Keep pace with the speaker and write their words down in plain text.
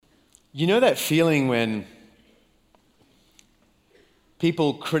You know that feeling when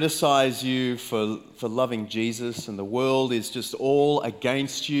people criticize you for loving Jesus and the world is just all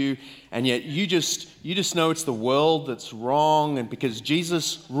against you, and yet you just know it's the world that's wrong, and because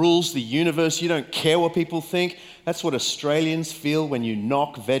Jesus rules the universe, you don't care what people think? That's what Australians feel when you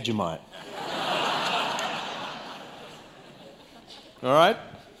knock Vegemite. All right?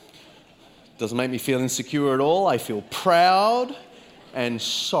 Doesn't make me feel insecure at all. I feel proud and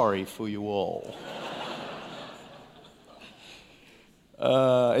sorry for you all.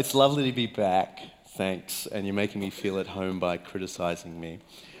 It's lovely to be back, thanks, and you're making me feel at home by criticizing me.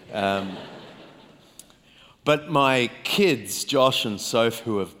 But my kids, Josh and Soph,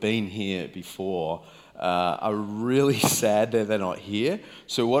 who have been here before, are really sad that they're not here.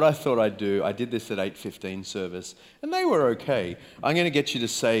 So what I thought I'd do, I did this at 8:15 service, and they were okay. I'm going to get you to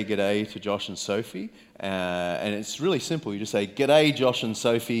say g'day to Josh and Sophie, and it's really simple. You just say, "G'day, Josh and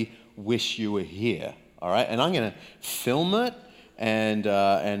Sophie, wish you were here." All right, and I'm going to film it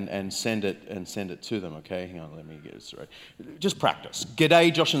and send it to them. Okay, hang on, let me get this right. Just practice.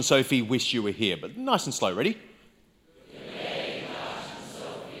 "G'day, Josh and Sophie, wish you were here," but nice and slow. Ready?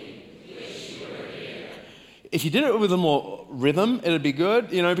 If you did it with a more rhythm, it'd be good,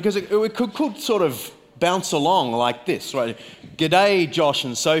 because it could sort of bounce along like this, right? "G'day, Josh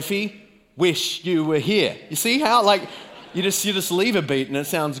and Sophie, wish you were here." You see how, you just leave a beat and it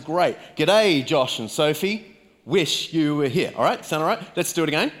sounds great. "G'day, Josh and Sophie, wish you were here." All right, sound all right? Let's do it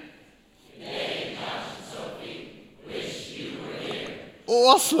again. "G'day, Josh and Sophie, wish you were here."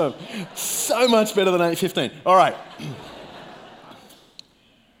 Awesome. So much better than 8:15. All right.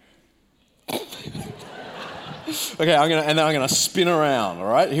 Okay, I'm gonna spin around. All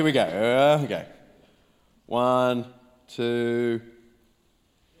right, here we go. Okay, 1, 2.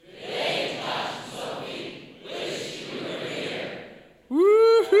 "G'day, Josh and Sophie, wish you were here."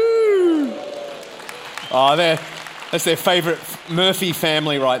 Woohoo! Oh, that's their favourite Murphy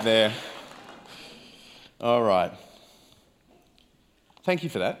family right there. All right. Thank you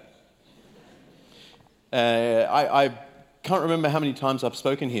for that. I can't remember how many times I've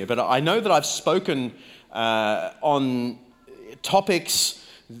spoken here, but I know that I've spoken on topics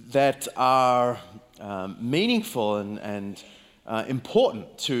that are meaningful and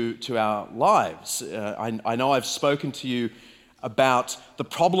important to our lives. I know I've spoken to you about the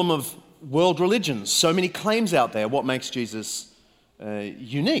problem of world religions. So many claims out there. What makes Jesus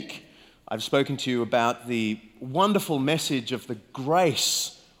unique? I've spoken to you about the wonderful message of the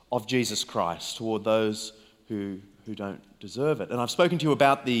grace of Jesus Christ toward those who don't deserve it. And I've spoken to you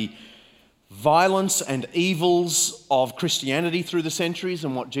about the violence and evils of Christianity through the centuries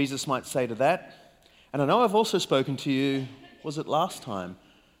and what Jesus might say to that. And I know I've also spoken to you, was it last time,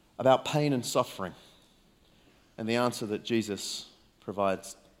 about pain and suffering and the answer that Jesus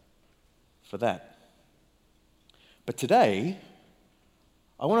provides for that. But today,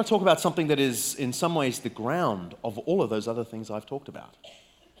 I want to talk about something that is in some ways the ground of all of those other things I've talked about.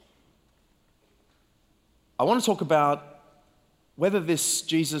 I want to talk about whether this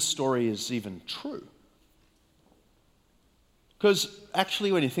Jesus story is even true. Because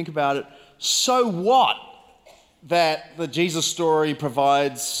actually, when you think about it, so what that the Jesus story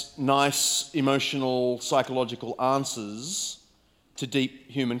provides nice, emotional, psychological answers to deep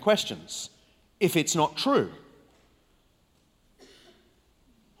human questions, if it's not true?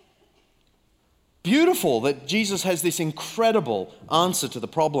 Beautiful that Jesus has this incredible answer to the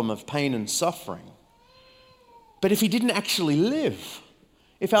problem of pain and suffering. But if he didn't actually live,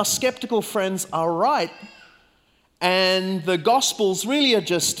 if our skeptical friends are right, and the Gospels really are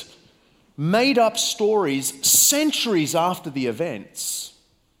just made-up stories centuries after the events,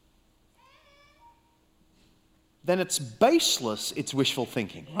 then it's baseless, it's wishful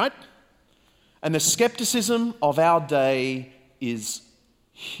thinking, right? And the skepticism of our day is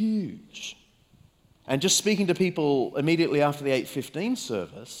huge. And just speaking to people immediately after the 8:15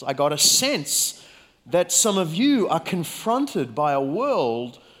 service, I got a sense that some of you are confronted by a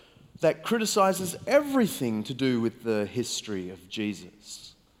world that criticizes everything to do with the history of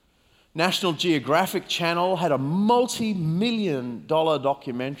Jesus. National Geographic Channel had a multi-million-dollar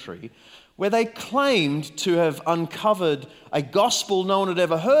documentary where they claimed to have uncovered a gospel no one had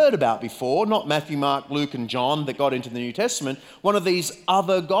ever heard about before, not Matthew, Mark, Luke, and John that got into the New Testament, one of these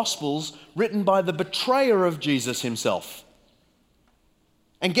other gospels written by the betrayer of Jesus himself.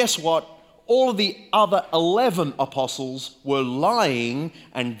 And guess what? All of the other 11 apostles were lying,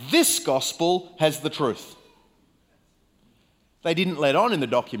 and this gospel has the truth. They didn't let on in the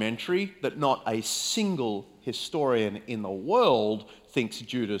documentary that not a single historian in the world thinks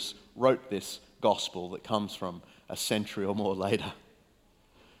Judas wrote this gospel that comes from a century or more later.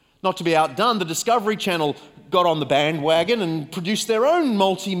 Not to be outdone, the Discovery Channel got on the bandwagon and produced their own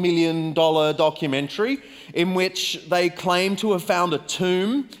multi-million-dollar documentary in which they claim to have found a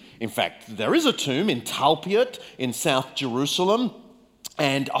tomb. In fact, there is a tomb in Talpiot in South Jerusalem,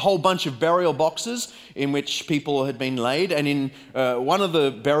 and a whole bunch of burial boxes in which people had been laid. And in one of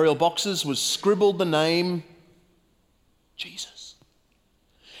the burial boxes was scribbled the name Jesus.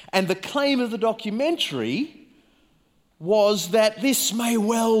 And the claim of the documentary was that this may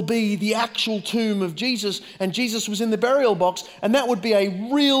well be the actual tomb of Jesus, and Jesus was in the burial box, and that would be a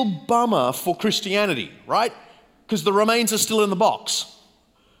real bummer for Christianity, right? Because the remains are still in the box.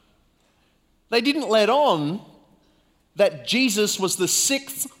 They didn't let on that Jesus was the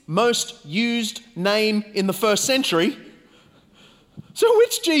 6th most used name in the 1st century. So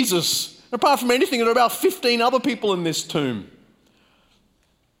which Jesus? Apart from anything, there are about 15 other people in this tomb.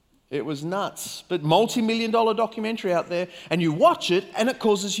 It was nuts. But multi-million-dollar documentary out there, and you watch it and it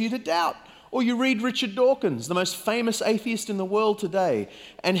causes you to doubt. Or you read Richard Dawkins, the most famous atheist in the world today,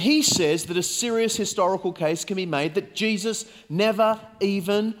 and he says that a serious historical case can be made that Jesus never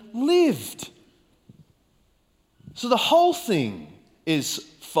even lived. So the whole thing is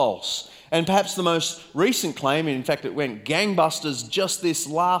false. And perhaps the most recent claim, and in fact it went gangbusters just this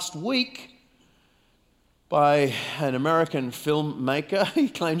last week, by an American filmmaker. He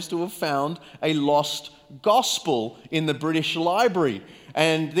claims to have found a lost gospel in the British Library.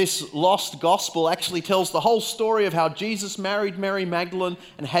 And this lost gospel actually tells the whole story of how Jesus married Mary Magdalene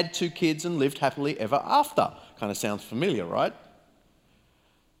and had 2 kids and lived happily ever after. Kind of sounds familiar, right?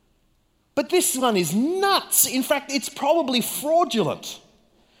 But this one is nuts. In fact, it's probably fraudulent.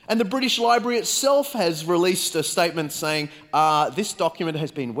 And the British Library itself has released a statement saying, this document has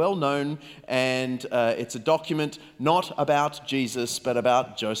been well known, and it's a document not about Jesus, but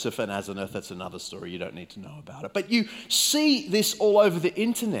about Joseph and Asenath. That's another story, you don't need to know about it. But you see this all over the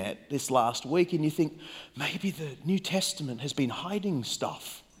internet this last week, and you think, maybe the New Testament has been hiding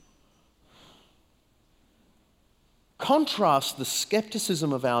stuff. Contrast the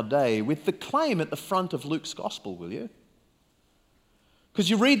skepticism of our day with the claim at the front of Luke's Gospel, will you? Because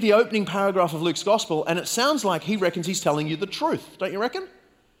you read the opening paragraph of Luke's Gospel and it sounds like he reckons he's telling you the truth, don't you reckon?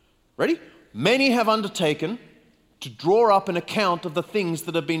 Ready? Many have undertaken to draw up an account of the things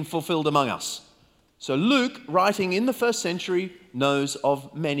that have been fulfilled among us. So Luke, writing in the 1st century, knows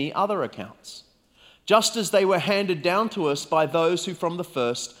of many other accounts, just as they were handed down to us by those who from the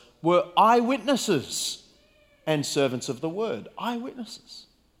first were eyewitnesses and servants of the word. Eyewitnesses.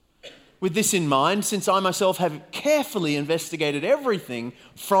 With this in mind, since I myself have carefully investigated everything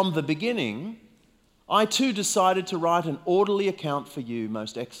from the beginning, I too decided to write an orderly account for you,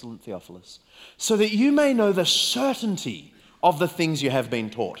 most excellent Theophilus, so that you may know the certainty of the things you have been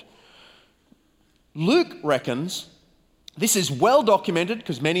taught. Luke reckons this is well documented,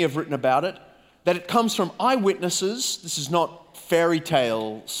 because many have written about it, that it comes from eyewitnesses, this is not fairy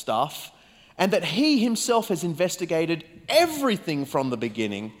tale stuff, and that he himself has investigated everything from the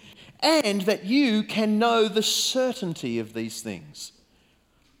beginning, and that you can know the certainty of these things.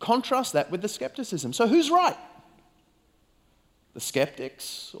 Contrast that with the skepticism. So who's right? The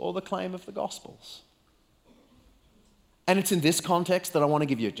skeptics or the claim of the Gospels? And it's in this context that I want to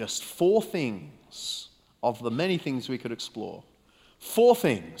give you just 4 things of the many things we could explore. 4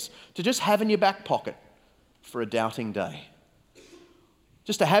 things to just have in your back pocket for a doubting day.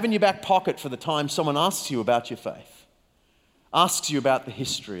 Just to have in your back pocket for the time someone asks you about your faith. Asks you about the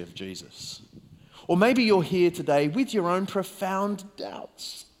history of Jesus. Or maybe you're here today with your own profound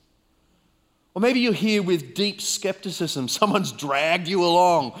doubts. Or maybe you're here with deep skepticism. Someone's dragged you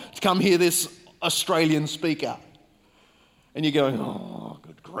along to come hear this Australian speaker. And you're going, oh,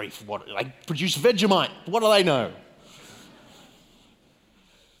 good grief, what? They produce Vegemite. What do they know?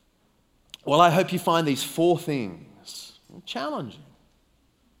 Well, I hope you find these 4 things challenging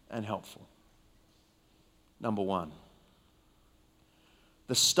and helpful. Number 1.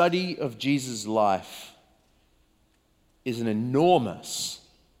 The study of Jesus' life is an enormous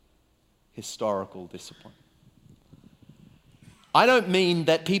historical discipline. I don't mean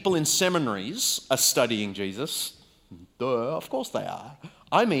that people in seminaries are studying Jesus. Duh, of course they are.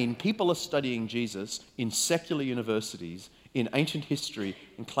 I mean people are studying Jesus in secular universities, in ancient history,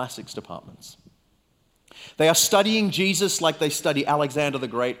 and classics departments. They are studying Jesus like they study Alexander the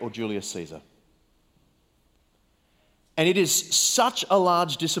Great or Julius Caesar. And it is such a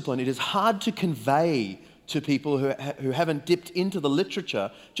large discipline, it is hard to convey to people who haven't dipped into the literature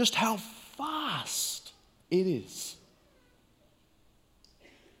just how vast it is.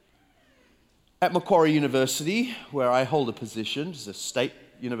 At Macquarie University, where I hold a position, it's a state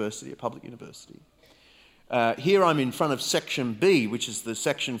university, a public university, Here I'm in front of section B, which is the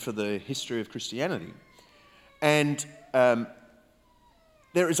section for the history of Christianity. And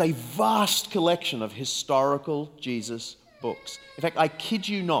there is a vast collection of historical Jesus books. In fact, I kid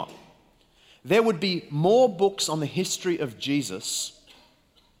you not, there would be more books on the history of Jesus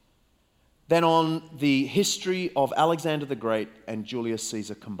than on the history of Alexander the Great and Julius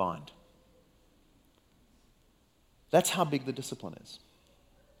Caesar combined. That's how big the discipline is.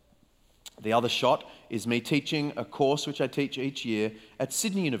 The other shot is me teaching a course which I teach each year at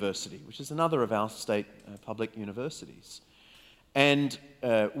Sydney University, which is another of our state public universities. And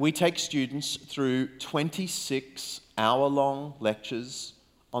we take students through 26 hour-long lectures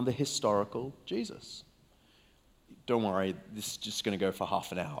on the historical Jesus. Don't worry, this is just going to go for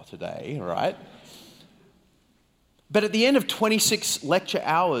half an hour today, all right? But at the end of 26 lecture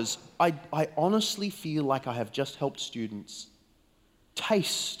hours, I honestly feel like I have just helped students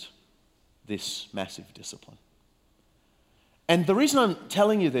taste this massive discipline. And the reason I'm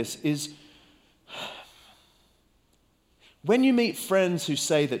telling you this is when you meet friends who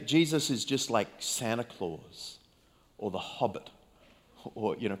say that Jesus is just like Santa Claus or the Hobbit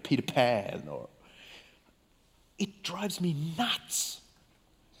or, Peter Pan, it drives me nuts.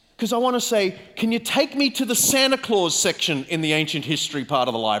 Because I want to say, can you take me to the Santa Claus section in the ancient history part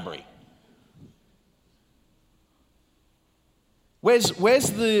of the library? Where's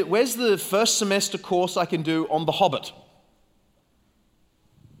the first semester course I can do on The Hobbit?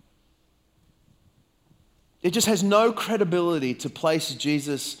 It just has no credibility to place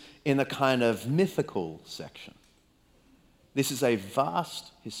Jesus in the kind of mythical section. This is a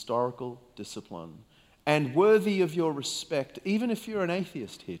vast historical discipline and worthy of your respect, even if you're an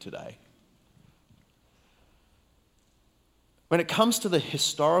atheist here today. When it comes to the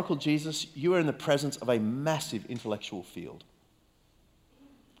historical Jesus, you are in the presence of a massive intellectual field.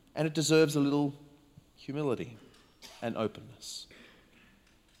 And it deserves a little humility and openness.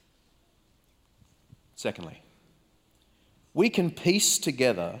 Secondly, we can piece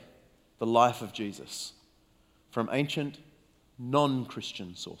together the life of Jesus from ancient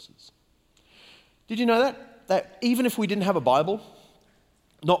non-Christian sources. Did you know that? That even if we didn't have a Bible,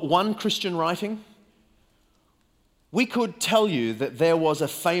 not one Christian writing, we could tell you that there was a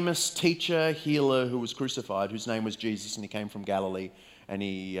famous teacher, healer who was crucified, whose name was Jesus, and he came from Galilee, and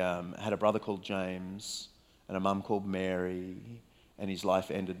he had a brother called James and a mum called Mary, and his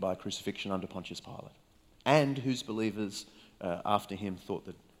life ended by crucifixion under Pontius Pilate, and whose believers after him thought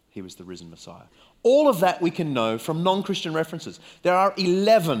that he was the risen Messiah. All of that we can know from non-Christian references. There are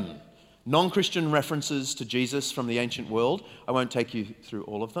 11 non-Christian references to Jesus from the ancient world. I won't take you through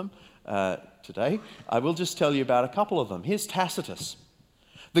all of them today. I will just tell you about a couple of them. Here's Tacitus,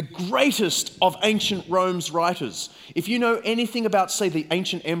 the greatest of ancient Rome's writers. If you know anything about, say, the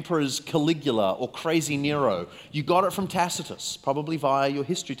ancient emperors Caligula or Crazy Nero, you got it from Tacitus, probably via your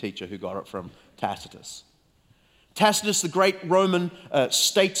history teacher who got it from Tacitus. Tacitus, the great Roman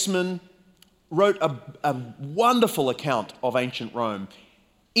statesman, wrote a wonderful account of ancient Rome.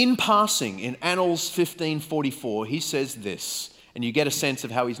 In passing, in Annals 1544, he says this, and you get a sense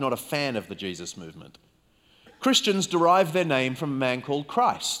of how he's not a fan of the Jesus movement. Christians derive their name from a man called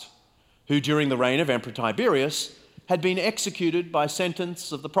Christ, who during the reign of Emperor Tiberius had been executed by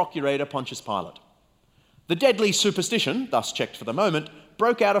sentence of the procurator Pontius Pilate. The deadly superstition, thus checked for the moment,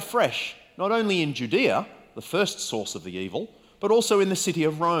 broke out afresh, not only in Judea, the first source of the evil, but also in the city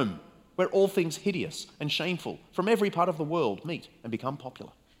of Rome, where all things hideous and shameful from every part of the world meet and become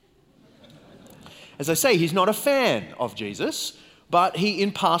popular. As I say, he's not a fan of Jesus, but he,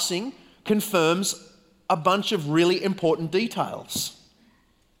 in passing, confirms a bunch of really important details.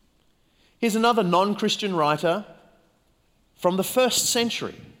 Here's another non-Christian writer from the 1st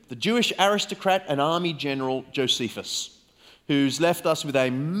century, the Jewish aristocrat and army general Josephus, who's left us with a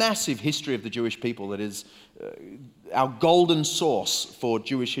massive history of the Jewish people that is our golden source for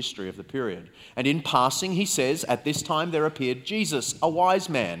Jewish history of the period. And in passing, he says, at this time there appeared Jesus, a wise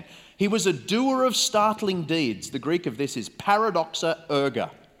man. He was a doer of startling deeds. The Greek of this is paradoxa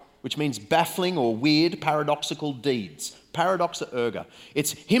erga, which means baffling or weird paradoxical deeds. Paradoxa erga.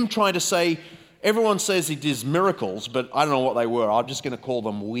 It's him trying to say, everyone says he does miracles, but I don't know what they were. I'm just going to call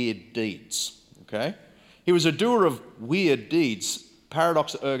them weird deeds. Okay? He was a doer of weird deeds,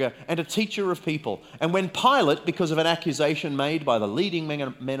 paradoxa erga, and a teacher of people. And when Pilate, because of an accusation made by the leading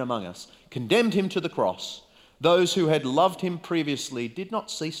men among us, condemned him to the cross, those who had loved him previously did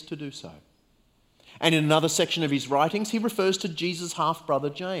not cease to do so. And in another section of his writings, he refers to Jesus' half-brother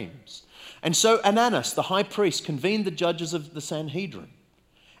James. And so Ananus, the high priest, convened the judges of the Sanhedrin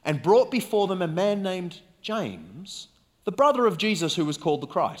and brought before them a man named James, the brother of Jesus who was called the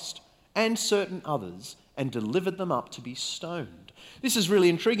Christ, and certain others, and delivered them up to be stoned. This is really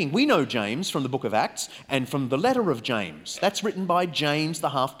intriguing. We know James from the book of Acts and from the letter of James. That's written by James, the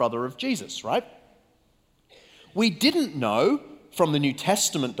half-brother of Jesus, right? We didn't know from the New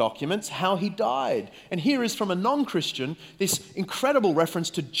Testament documents how he died. And here is from a non-Christian this incredible reference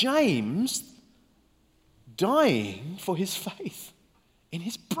to James dying for his faith in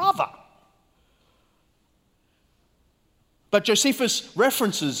his brother. But Josephus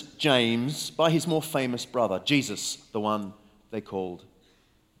references James by his more famous brother, Jesus, the one they called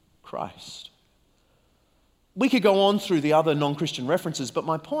Christ. We could go on through the other non-Christian references, but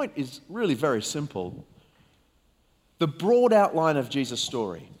my point is really very simple. The broad outline of Jesus'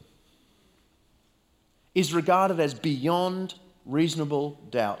 story is regarded as beyond reasonable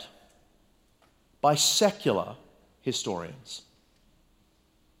doubt by secular historians.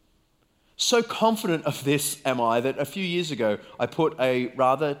 So confident of this am I that a few years ago I put a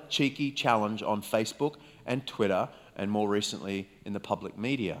rather cheeky challenge on Facebook and Twitter and more recently in the public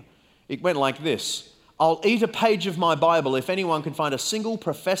media. It went like this: I'll eat a page of my Bible if anyone can find a single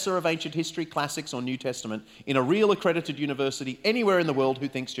professor of ancient history, classics or New Testament in a real accredited university anywhere in the world who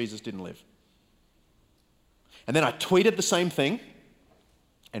thinks Jesus didn't live. And then I tweeted the same thing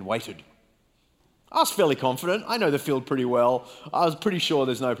and waited. I was fairly confident. I know the field pretty well. I was pretty sure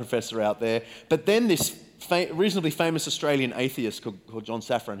there's no professor out there. But then this reasonably famous Australian atheist called John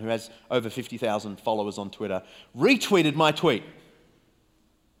Safran, who has over 50,000 followers on Twitter, retweeted my tweet.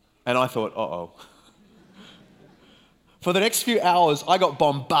 And I thought, uh-oh. For the next few hours, I got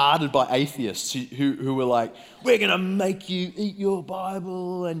bombarded by atheists who were like, we're going to make you eat your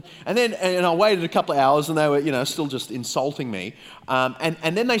Bible. And I waited a couple of hours and they were, still just insulting me.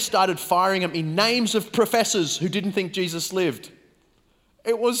 And then they started firing at me names of professors who didn't think Jesus lived.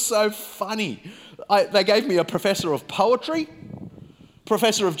 It was so funny. They gave me a professor of poetry,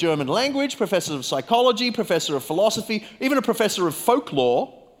 professor of German language, professor of psychology, professor of philosophy, even a professor of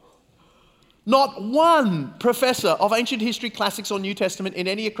folklore. Not one professor of ancient history, classics, or New Testament in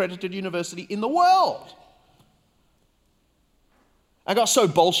any accredited university in the world. I got so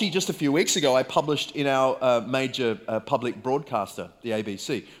bolshy just a few weeks ago, I published in our major public broadcaster, the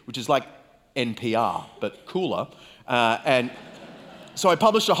ABC, which is like NPR, but cooler. And so I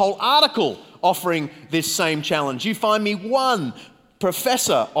published a whole article offering this same challenge. You find me one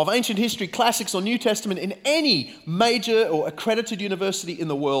professor of ancient history, classics, or New Testament in any major or accredited university in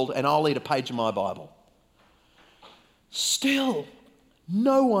the world, and I'll eat a page of my Bible. Still,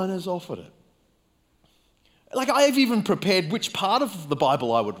 no one has offered it. Like, I've even prepared which part of the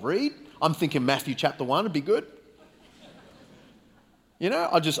Bible I would read. I'm thinking Matthew chapter 1 would be good.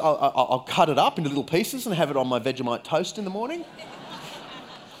 I'll cut it up into little pieces and have it on my Vegemite toast in the morning.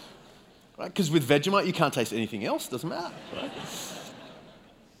 Right? Because with Vegemite, you can't taste anything else. Doesn't matter. Right?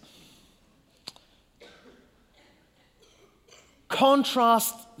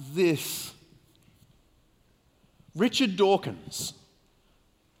 Contrast this. Richard Dawkins,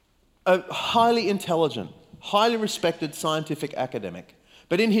 a highly intelligent, highly respected scientific academic,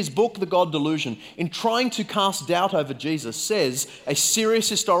 but in his book, The God Delusion, in trying to cast doubt over Jesus, says a serious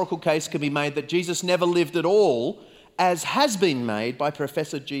historical case can be made that Jesus never lived at all, as has been made by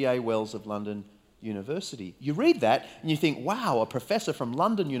Professor G.A. Wells of London University. You read that and you think, wow, a professor from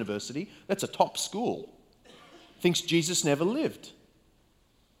London University, that's a top school, thinks Jesus never lived.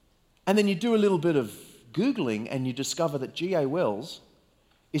 And then you do a little bit of Googling and you discover that G.A. Wells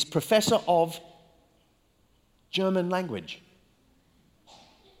is professor of German language.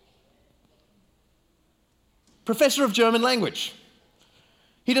 Professor of German language.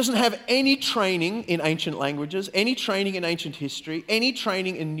 He doesn't have any training in ancient languages, any training in ancient history, any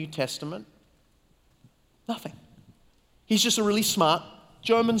training in New Testament. Nothing. He's just a really smart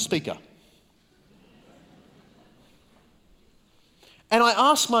German speaker. And I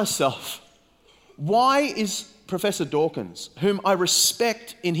ask myself, why is Professor Dawkins, whom I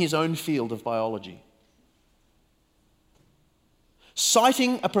respect in his own field of biology,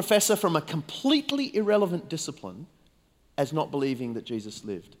 citing a professor from a completely irrelevant discipline as not believing that Jesus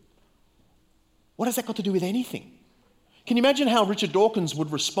lived? What has that got to do with anything? Can you imagine how Richard Dawkins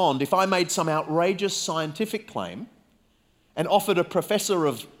would respond if I made some outrageous scientific claim and offered a professor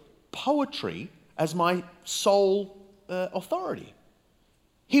of poetry as my sole authority?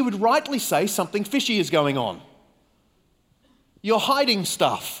 He would rightly say something fishy is going on. You're hiding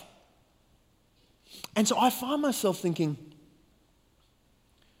stuff. And so I find myself thinking,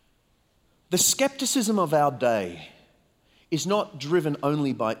 the skepticism of our day is not driven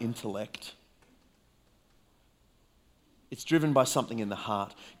only by intellect. It's driven by something in the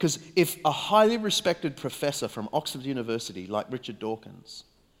heart. Because if a highly respected professor from Oxford University like Richard Dawkins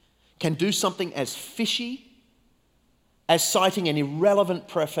can do something as fishy as citing an irrelevant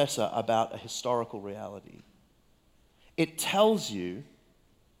professor about a historical reality. It tells you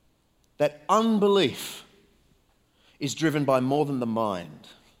that unbelief is driven by more than the mind.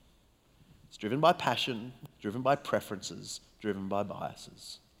 It's driven by passion, driven by preferences, driven by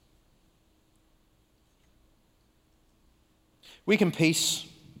biases. We can piece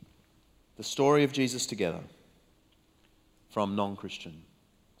the story of Jesus together from non-Christian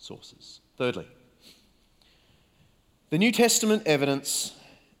sources. Thirdly, the New Testament evidence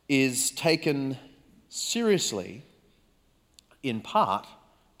is taken seriously in part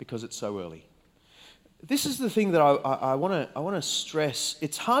because it's so early. This is the thing that I want to stress.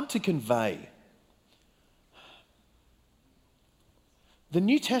 It's hard to convey. The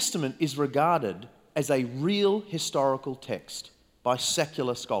New Testament is regarded as a real historical text by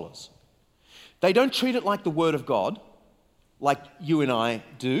secular scholars. They don't treat it like the Word of God, like you and I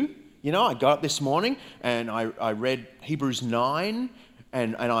do. You know, I got up this morning and I read Hebrews 9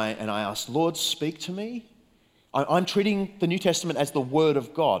 and I asked, Lord, speak to me. I'm treating the New Testament as the Word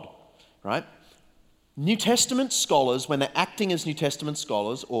of God, right? New Testament scholars, when they're acting as New Testament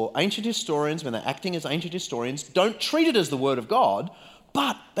scholars, or ancient historians, when they're acting as ancient historians, don't treat it as the Word of God,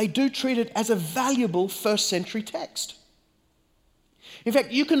 but they do treat it as a valuable first century text. In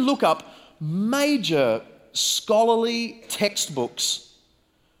fact, you can look up major scholarly textbooks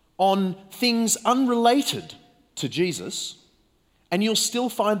on things unrelated to Jesus, and you'll still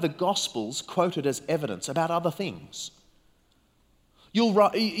find the Gospels quoted as evidence about other things. You'll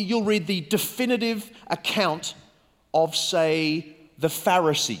read the definitive account of, say, the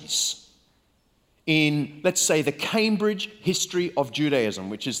Pharisees in, let's say, the Cambridge History of Judaism,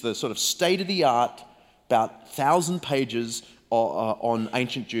 which is the sort of state-of-the-art, about 1,000 pages on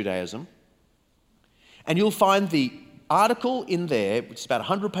ancient Judaism. And you'll find the article in there, which is about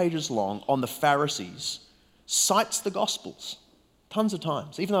 100 pages long, on the Pharisees, cites the Gospels tons of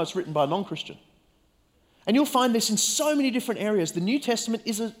times, even though it's written by a non-Christian. And you'll find this in so many different areas. The New Testament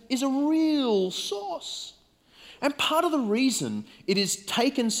is a real source. And part of the reason it is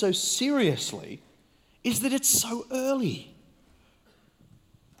taken so seriously is that it's so early.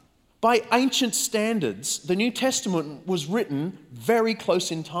 By ancient standards, the New Testament was written very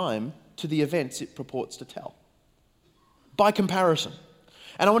close in time to the events it purports to tell. By comparison.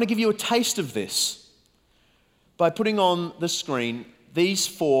 And I want to give you a taste of this by putting on the screen these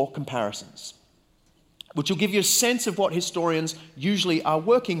 4 comparisons, which will give you a sense of what historians usually are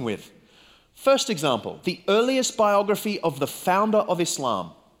working with. First example, the earliest biography of the founder of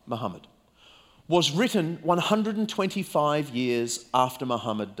Islam, Muhammad, was written 125 years after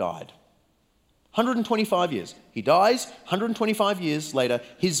Muhammad died. 125 years. He dies, 125 years later,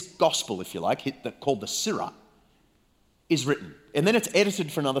 his gospel, if you like, called the Sirah, is written. And then it's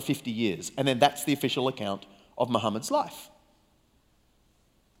edited for another 50 years. And then that's the official account of Muhammad's life.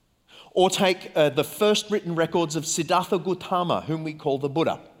 Or take the first written records of Siddhartha Gautama, whom we call the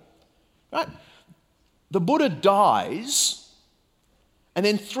Buddha. Right? The Buddha dies, and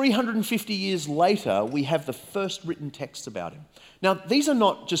then 350 years later, we have the first written texts about him. Now, these are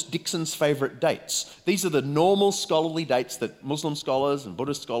not just Dixon's favourite dates. These are the normal scholarly dates that Muslim scholars and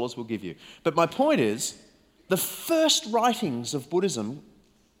Buddhist scholars will give you. But my point is, the first writings of Buddhism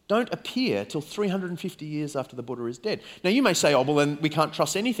don't appear till 350 years after the Buddha is dead. Now, you may say, oh, well, then we can't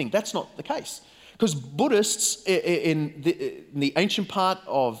trust anything. That's not the case. Because Buddhists in the ancient part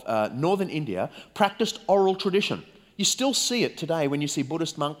of northern India practiced oral tradition. You still see it today when you see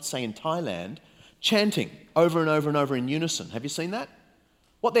Buddhist monks, say in Thailand, chanting over and over and over in unison. Have you seen that?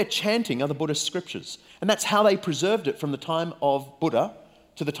 What they're chanting are the Buddhist scriptures. And that's how they preserved it from the time of Buddha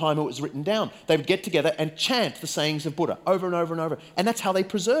to the time it was written down. They would get together and chant the sayings of Buddha over and over and over. And that's how they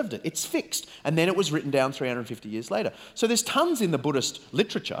preserved it. It's fixed. And then it was written down 350 years later. So there's tons in the Buddhist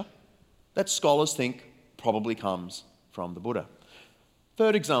literature that scholars think probably comes from the Buddha.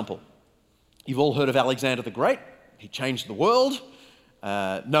 Third example. You've all heard of Alexander the Great. He changed the world.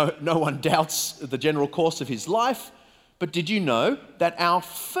 No one doubts the general course of his life. But did you know that our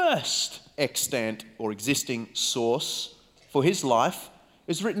first extant or existing source for his life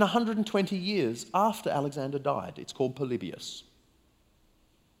is written 120 years after Alexander died? It's called Polybius.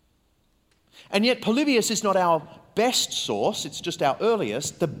 And yet Polybius is not our best source, it's just our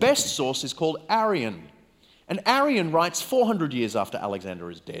earliest. The best source is called Arrian. And Arrian writes 400 years after Alexander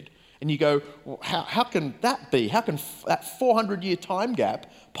is dead. And you go, well, how can that be? How can that 400-year time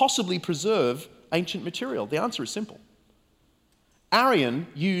gap possibly preserve ancient material? The answer is simple. Arrian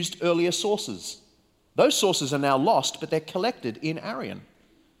used earlier sources. Those sources are now lost, but they're collected in Arrian.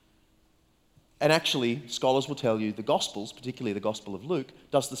 And actually, scholars will tell you the Gospels, particularly the Gospel of Luke,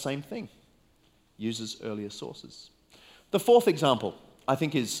 does the same thing, uses earlier sources. The fourth example, I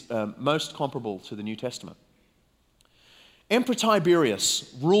think, is most comparable to the New Testament. Emperor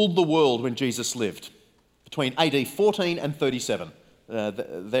Tiberius ruled the world when Jesus lived, between AD 14 and 37.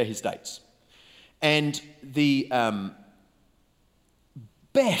 They're his dates. And the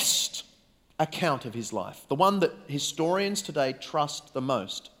best account of his life, the one that historians today trust the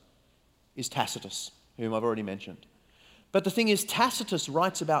most, is Tacitus, whom I've already mentioned. But the thing is, Tacitus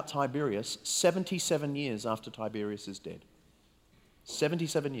writes about Tiberius 77 years after Tiberius is dead.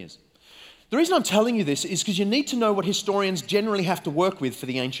 77 years. The reason I'm telling you this is because you need to know what historians generally have to work with for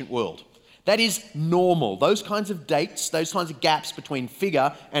the ancient world. That is normal. Those kinds of dates, those kinds of gaps between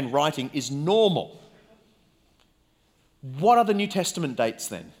figure and writing is normal. What are the New Testament dates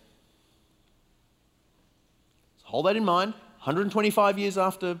then? Hold that in mind. 125 years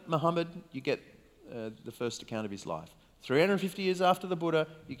after Muhammad, you get the first account of his life. 350 years after the Buddha,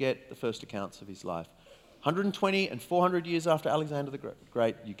 you get the first accounts of his life. 120 and 400 years after Alexander the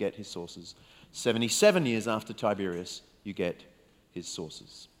Great, you get his sources. 77 years after Tiberius, you get his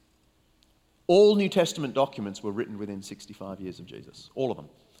sources. All New Testament documents were written within 65 years of Jesus. All of them.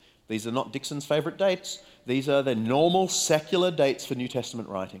 These are not Dixon's favourite dates. These are the normal secular dates for New Testament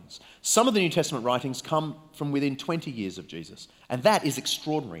writings. Some of the New Testament writings come from within 20 years of Jesus, and that is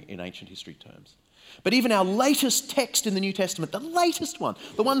extraordinary in ancient history terms. But even our latest text in the New Testament, the latest one,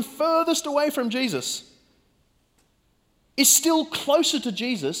 the one furthest away from Jesus, is still closer to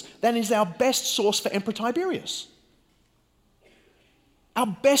Jesus than is our best source for Emperor Tiberius. Our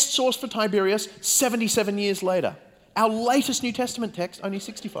best source for Tiberius, 77 years later. Our latest New Testament text, only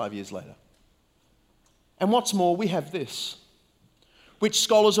 65 years later. And what's more, we have this, which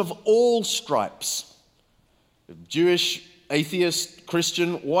scholars of all stripes, Jewish, atheist,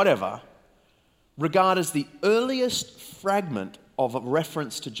 Christian, whatever, regard as the earliest fragment of a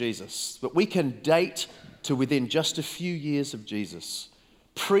reference to Jesus that we can date to within just a few years of Jesus,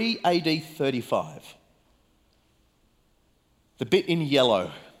 pre-AD 35. The bit in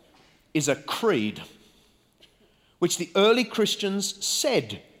yellow is a creed which the early Christians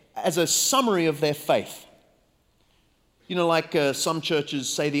said as a summary of their faith. You know, like some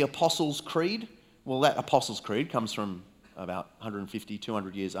churches say the Apostles' Creed. Well, that Apostles' Creed comes from about 150,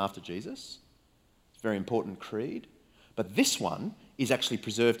 200 years after Jesus. It's a very important creed. But this one is actually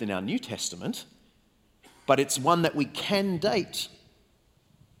preserved in our New Testament, but it's one that we can date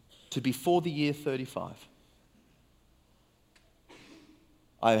to before the year 35.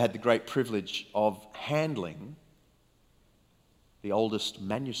 I had the great privilege of handling the oldest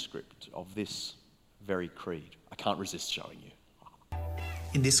manuscript of this very creed. I can't resist showing you.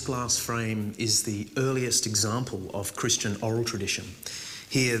 In this glass frame is the earliest example of Christian oral tradition.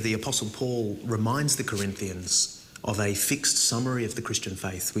 Here, the Apostle Paul reminds the Corinthians of a fixed summary of the Christian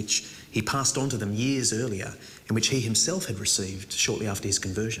faith, which he passed on to them years earlier, and which he himself had received shortly after his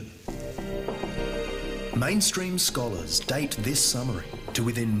conversion. Mainstream scholars date this summary to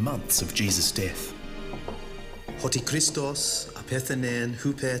within months of Jesus' death. Hoti Christos apethenen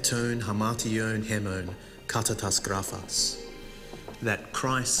huper ton hamartion hemon katatas graphas. That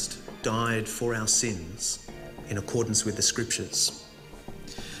Christ died for our sins in accordance with the scriptures.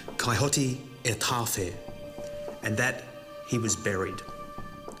 Kai hoti etaphe, and that he was buried.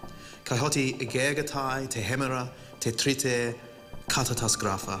 Kai hoti egergatai te hemera te trite katatas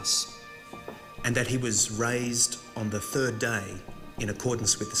graphas, and that he was raised on the third day in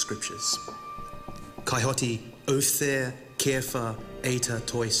accordance with the scriptures. Kai hoti Other, Kepha, Eta,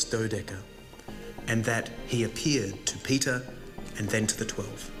 Tois, Dodeca, and that he appeared to Peter and then to the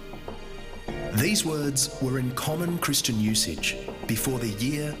 12. These words were in common Christian usage before the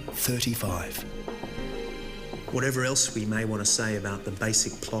year 35. Whatever else we may want to say about the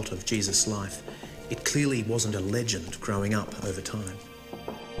basic plot of Jesus' life, it clearly wasn't a legend growing up over time.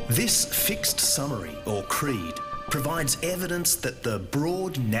 This fixed summary, or creed, provides evidence that the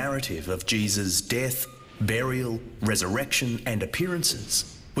broad narrative of Jesus' death, burial, resurrection, and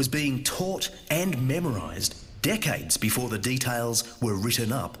appearances was being taught and memorised decades before the details were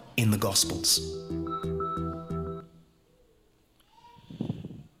written up in the Gospels.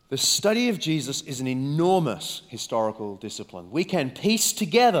 The study of Jesus is an enormous historical discipline. We can piece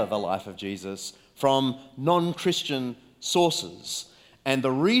together the life of Jesus from non-Christian sources. And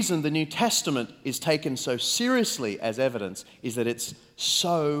the reason the New Testament is taken so seriously as evidence is that it's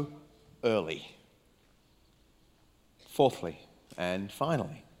so early. Fourthly, and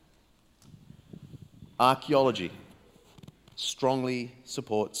finally, archaeology strongly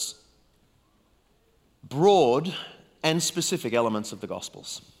supports broad and specific elements of the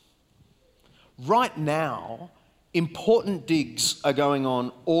Gospels. right now, important digs are going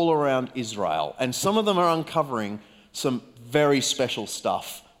on all around Israel, and some of them are uncovering some very special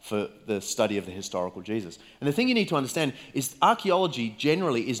stuff for the study of the historical Jesus. And the thing you need to understand is archaeology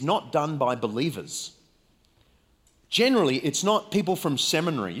generally is not done by believers. Generally, it's not people from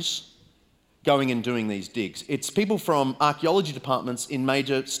seminaries going and doing these digs. It's people from archaeology departments in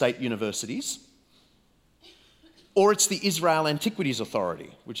major state universities, or it's the Israel Antiquities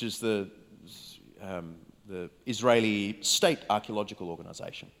Authority, which is the Israeli state archaeological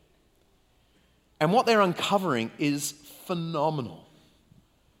organization. And what they're uncovering is phenomenal.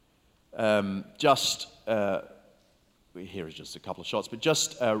 Here is just a couple of shots, but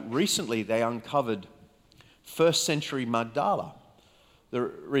just recently they uncovered 1st century Magdala. The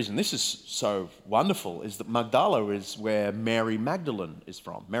reason this is so wonderful is that Magdala is where Mary Magdalene is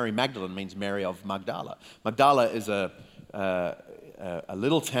from. Mary Magdalene means Mary of Magdala. Magdala is a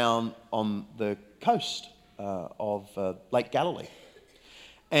little town on the coast of Lake Galilee.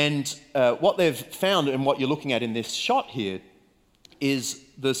 And what they've found, and what you're looking at in this shot here, is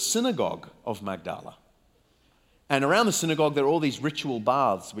the synagogue of Magdala. And around the synagogue, there are all these ritual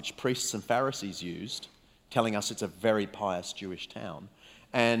baths which priests and Pharisees used, telling us it's a very pious Jewish town.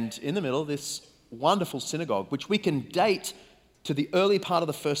 And in the middle, this wonderful synagogue, which we can date to the early part of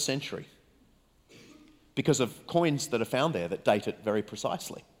the 1st century because of coins that are found there that date it very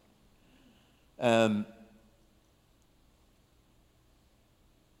precisely.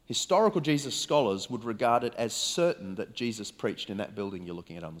 Historical Jesus scholars would regard it as certain that Jesus preached in that building you're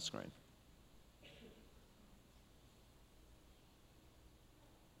looking at on the screen.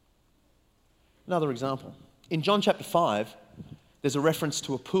 Another example. In John chapter 5, there's a reference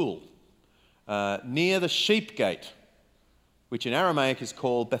to a pool near the sheep gate, which in Aramaic is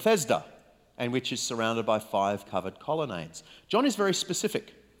called Bethesda, and which is surrounded by 5 covered colonnades. John is very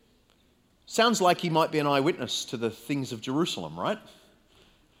specific. Sounds like he might be an eyewitness to the things of Jerusalem, right?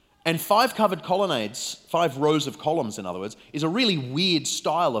 And 5 covered colonnades, 5 rows of columns in other words, is a really weird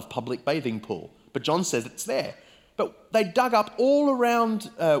style of public bathing pool. But John says it's there. But they dug up all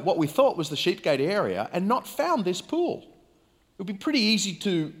around what we thought was the Sheepgate area and not found this pool. It would be pretty easy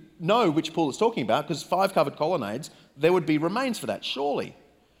to know which pool it's talking about because 5 covered colonnades, there would be remains for that, surely.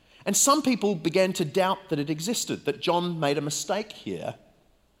 And some people began to doubt that it existed, that John made a mistake here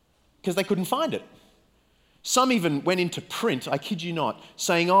because they couldn't find it. Some even went into print, I kid you not,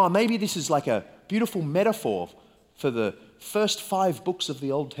 saying, maybe this is like a beautiful metaphor for the first 5 books of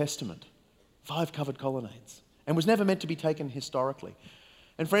the Old Testament. 5 covered colonnades. And was never meant to be taken historically.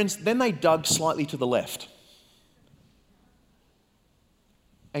 And friends, then they dug slightly to the left.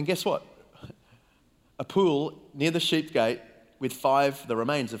 And guess what? A pool near the sheep gate with the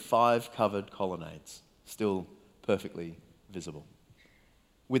remains of 5 covered colonnades, still perfectly visible.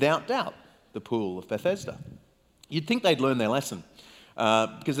 Without doubt, the pool of Bethesda. You'd think they'd learn their lesson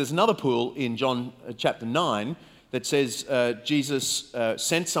because there's another pool in John chapter 9 that says Jesus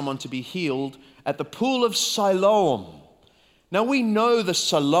sent someone to be healed at the pool of Siloam. Now we know the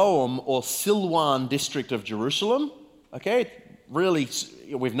Siloam or Silwan district of Jerusalem, okay? Really,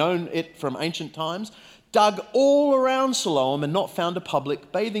 we've known it from ancient times. Dug all around Siloam and not found a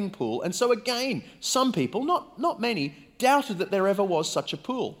public bathing pool. And so again, some people, not many, doubted that there ever was such a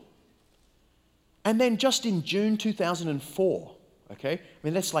pool. And then just in June 2004, okay? I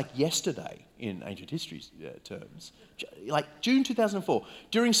mean, that's like yesterday in ancient history terms. Like June 2004,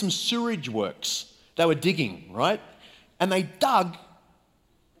 during some sewerage works, they were digging, right? And they dug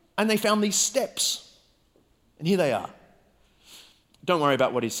and they found these steps. And here they are. Don't worry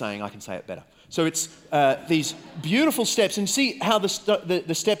about what he's saying, I can say it better. So it's these beautiful steps, and see how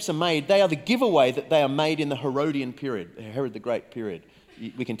the steps are made. They are the giveaway that they are made in the Herodian period, the Herod the Great period.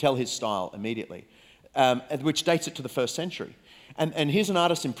 We can tell his style immediately, which dates it to the 1st century. And here's an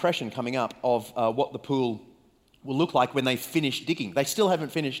artist's impression coming up of what the pool will look like when they finish digging. They still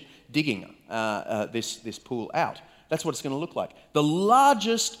haven't finished digging this pool out. That's what it's going to look like. The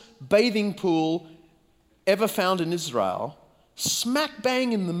largest bathing pool ever found in Israel, smack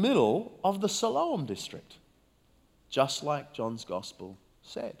bang in the middle of the Siloam district, just like John's Gospel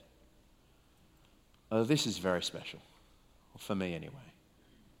said. This is very special, for me anyway.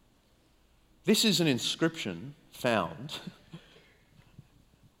 This is an inscription found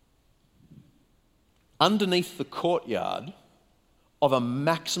underneath the courtyard of a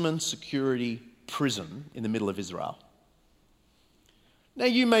maximum security prison in the middle of Israel. Now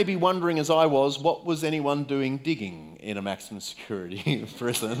you may be wondering, as I was, what was anyone doing digging in a maximum security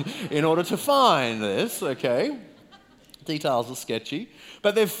prison in order to find this, okay? Details are sketchy.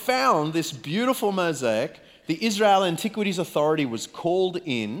 But they've found this beautiful mosaic. The Israel Antiquities Authority was called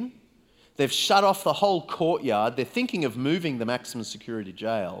in. They've shut off the whole courtyard. They're thinking of moving the maximum security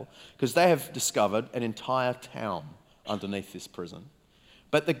jail because they have discovered an entire town underneath this prison.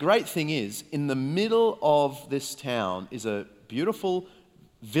 But the great thing is, in the middle of this town is a beautiful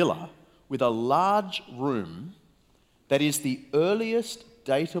villa with a large room that is the earliest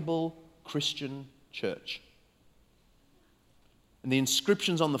datable Christian church. And the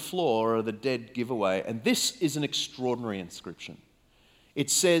inscriptions on the floor are the dead giveaway. And this is an extraordinary inscription. It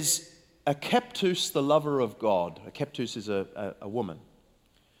says, Akeptus, the lover of God. Akeptus is a woman.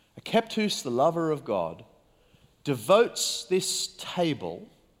 Akeptus, the lover of God, devotes this table,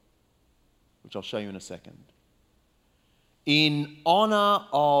 which I'll show you in a second, in honor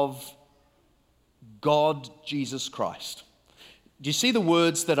of God, Jesus Christ. Do you see the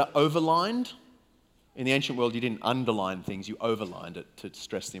words that are overlined? In the ancient world, you didn't underline things, you overlined it to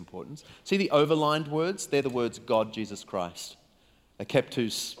stress the importance. See the overlined words? They're the words God, Jesus Christ.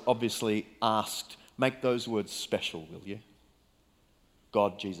 Akeptus obviously asked, make those words special, will you?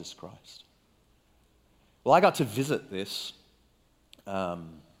 God, Jesus Christ. Well, I got to visit this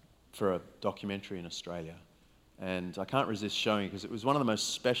for a documentary in Australia, and I can't resist showing it because it was one of the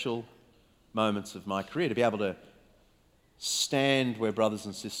most special moments of my career to be able to stand where brothers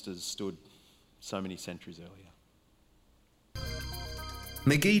and sisters stood so many centuries earlier.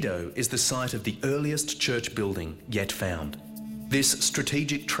 Megiddo is the site of the earliest church building yet found. This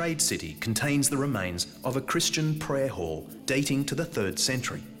strategic trade city contains the remains of a Christian prayer hall dating to the 3rd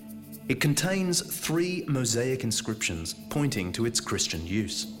century. It contains 3 mosaic inscriptions pointing to its Christian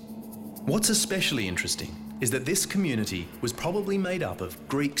use. What's especially interesting is that this community was probably made up of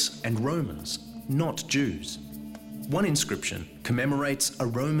Greeks and Romans, not Jews. One inscription commemorates a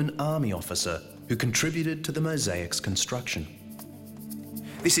Roman army officer who contributed to the mosaic's construction.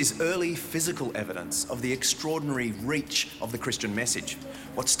 This is early physical evidence of the extraordinary reach of the Christian message.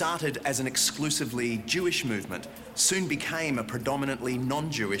 What started as an exclusively Jewish movement soon became a predominantly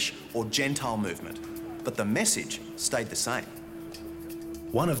non-Jewish or Gentile movement, but the message stayed the same.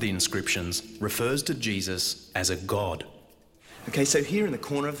 One of the inscriptions refers to Jesus as a god. Okay, so here in the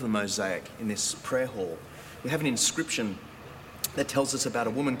corner of the mosaic in this prayer hall, we have an inscription that tells us about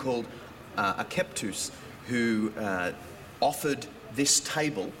a woman called Akeptus who offered this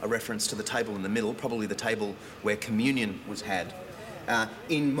table, a reference to the table in the middle, probably the table where communion was had,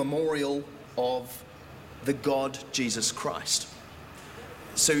 in memorial of the God Jesus Christ.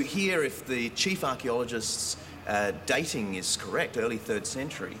 So here, if the chief archaeologist's dating is correct, early 3rd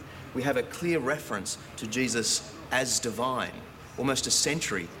century, we have a clear reference to Jesus as divine, almost a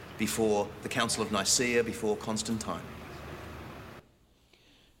century before the Council of Nicaea, before Constantine.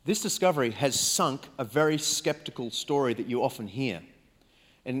 This discovery has sunk a very skeptical story that you often hear.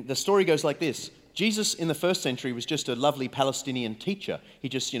 And the story goes like this. Jesus in the 1st century was just a lovely Palestinian teacher. He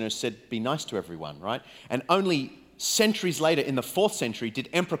just, said, be nice to everyone, right? And only centuries later, in the 4th century, did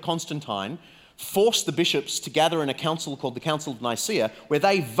Emperor Constantine force the bishops to gather in a council called the Council of Nicaea, where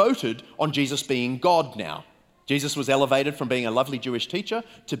they voted on Jesus being God now. Jesus was elevated from being a lovely Jewish teacher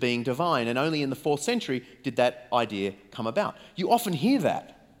to being divine, and only in the 4th century did that idea come about. You often hear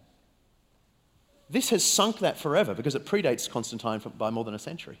that. This has sunk that forever because it predates Constantine by more than a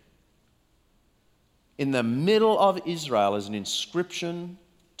century. In the middle of Israel is an inscription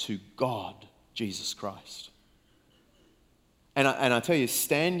to God, Jesus Christ. And I tell you,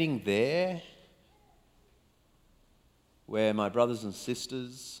 standing there where my brothers and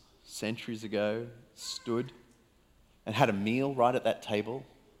sisters centuries ago stood and had a meal right at that table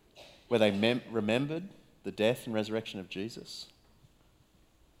where they remembered the death and resurrection of Jesus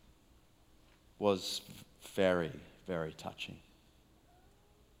was very, very touching.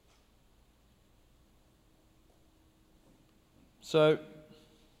 So,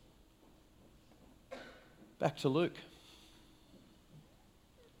 back to Luke.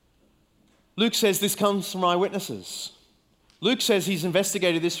 Luke says this comes from eyewitnesses. Luke says he's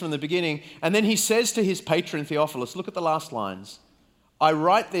investigated this from the beginning, and then he says to his patron Theophilus, look at the last lines, I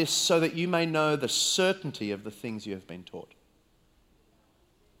write this so that you may know the certainty of the things you have been taught.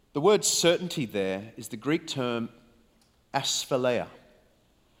 The word certainty there is the Greek term asphaleia,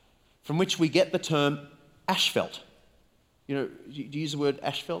 from which we get the term asphalt. Do you use the word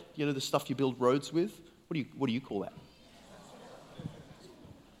asphalt? The stuff you build roads with? What do you call that?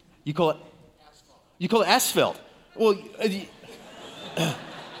 You call it asphalt. You call it asphalt. Well,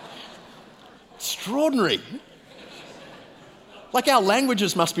 extraordinary. Like our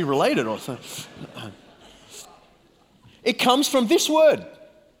languages must be related or something. It comes from this word,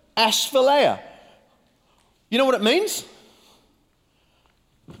 asphaleia. You know what it means?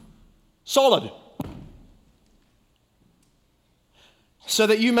 Solid. so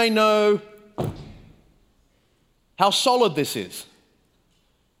that you may know how solid this is.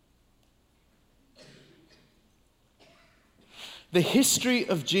 The history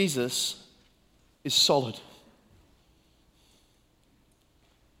of Jesus is solid.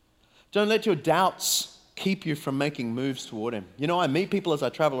 Don't let your doubts keep you from making moves toward him. You know, I meet people as I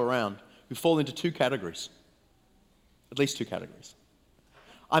travel around who fall into two categories, at least two categories.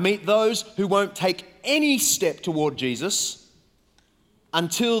 I meet those who won't take any step toward Jesus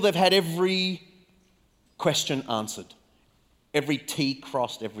until they've had every question answered, every T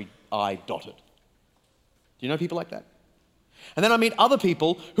crossed, every I dotted. Do you know people like that? And then I meet other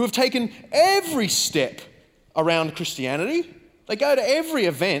people who have taken every step around Christianity. They go to every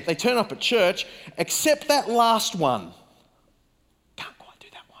event, they turn up at church, except that last one. Can't quite do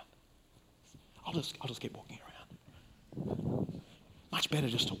that one. I'll just keep walking around. Much better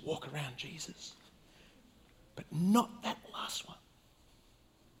just to walk around Jesus. But not that last one.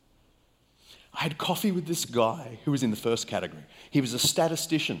 I had coffee with this guy who was in the first category. He was a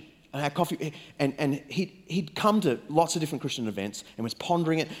statistician. And I had coffee, and he'd come to lots of different Christian events and was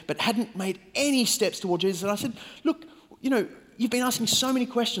pondering it, but hadn't made any steps toward Jesus. And I said, look, you know, you've been asking so many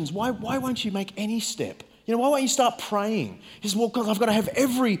questions. Why won't you make any step? You know, why won't you start praying? He says, well, because I've got to have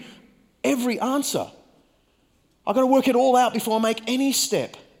every answer. I've got to work it all out before I make any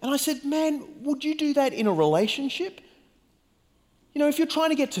step. And I said, man, would you do that in a relationship? You know, if you're trying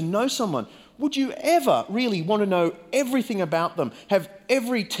to get to know someone, would you ever really want to know everything about them, have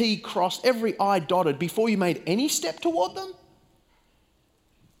every T crossed, every I dotted before you made any step toward them?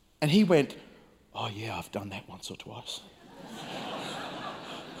 And he went, oh yeah, I've done that once or twice.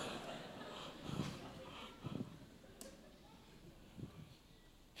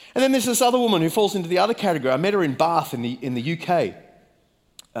 And then there's this other woman who falls into the other category. I met her in Bath in the UK.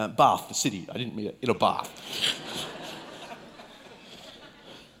 Bath, the city. I didn't meet her in a bath.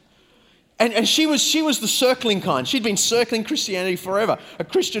 And she was the circling kind. She'd been circling Christianity forever. A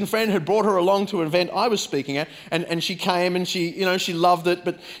Christian friend had brought her along to an event I was speaking at, and she came and she loved it.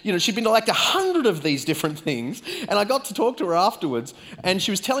 But she'd been to like 100 of these different things. And I got to talk to her afterwards, and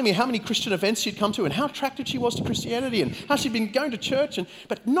she was telling me how many Christian events she'd come to and how attracted she was to Christianity and how she'd been going to church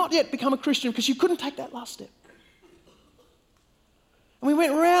but not yet become a Christian because she couldn't take that last step. And we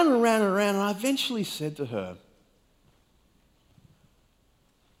went round and round and round, and I eventually said to her,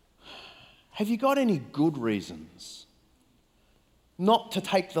 have you got any good reasons not to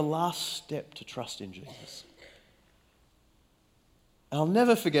take the last step to trust in Jesus? And I'll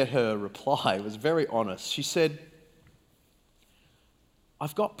never forget her reply. It was very honest. She said,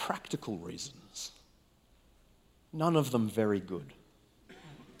 I've got practical reasons, none of them very good.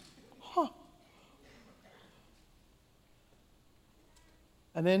 Huh.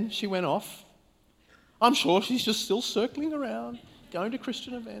 And then she went off. I'm sure she's just still circling around, going to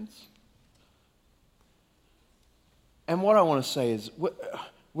Christian events. And what I want to say is,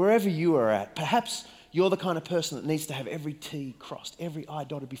 wherever you are at, perhaps you're the kind of person that needs to have every T crossed, every I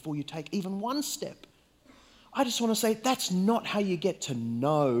dotted before you take even one step. I just want to say that's not how you get to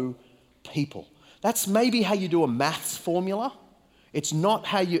know people. That's maybe how you do a maths formula. It's not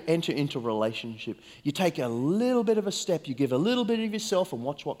how you enter into a relationship. You take a little bit of a step, you give a little bit of yourself and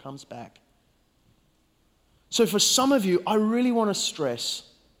watch what comes back. So for some of you, I really want to stress,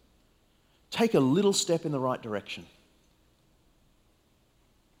 take a little step in the right direction.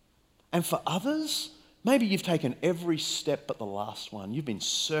 And for others, maybe you've taken every step but the last one. You've been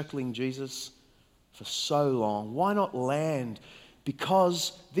circling Jesus for so long. Why not land?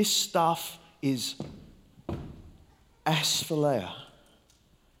 Because this stuff is asphalea.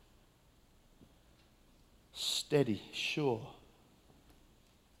 Steady, sure.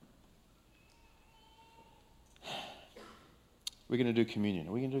 We're going to do communion.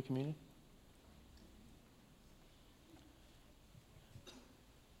 Are we going to do communion?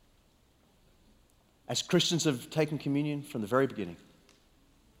 As Christians have taken communion from the very beginning.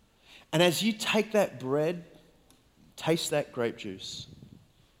 And as you take that bread, taste that grape juice,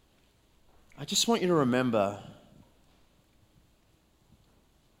 I just want you to remember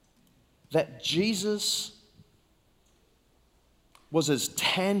that Jesus was as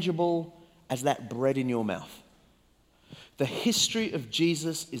tangible as that bread in your mouth. The history of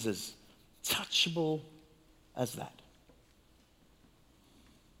Jesus is as touchable as that.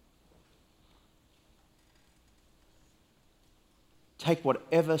 Take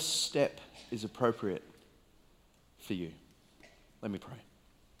whatever step is appropriate for you. Let me pray.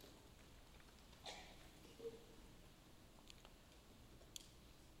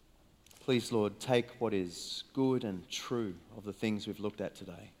 Please, Lord, take what is good and true of the things we've looked at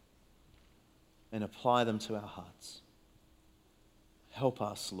today and apply them to our hearts. Help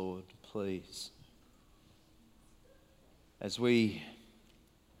us, Lord, please, as we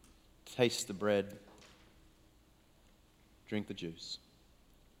taste the bread, drink the juice,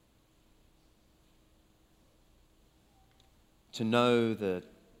 to know the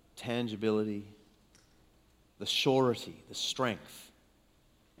tangibility, the surety, the strength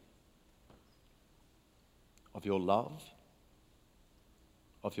of your love,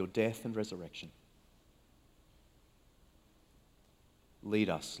 of your death and resurrection. Lead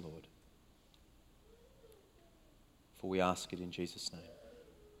us, Lord, for we ask it in Jesus' name.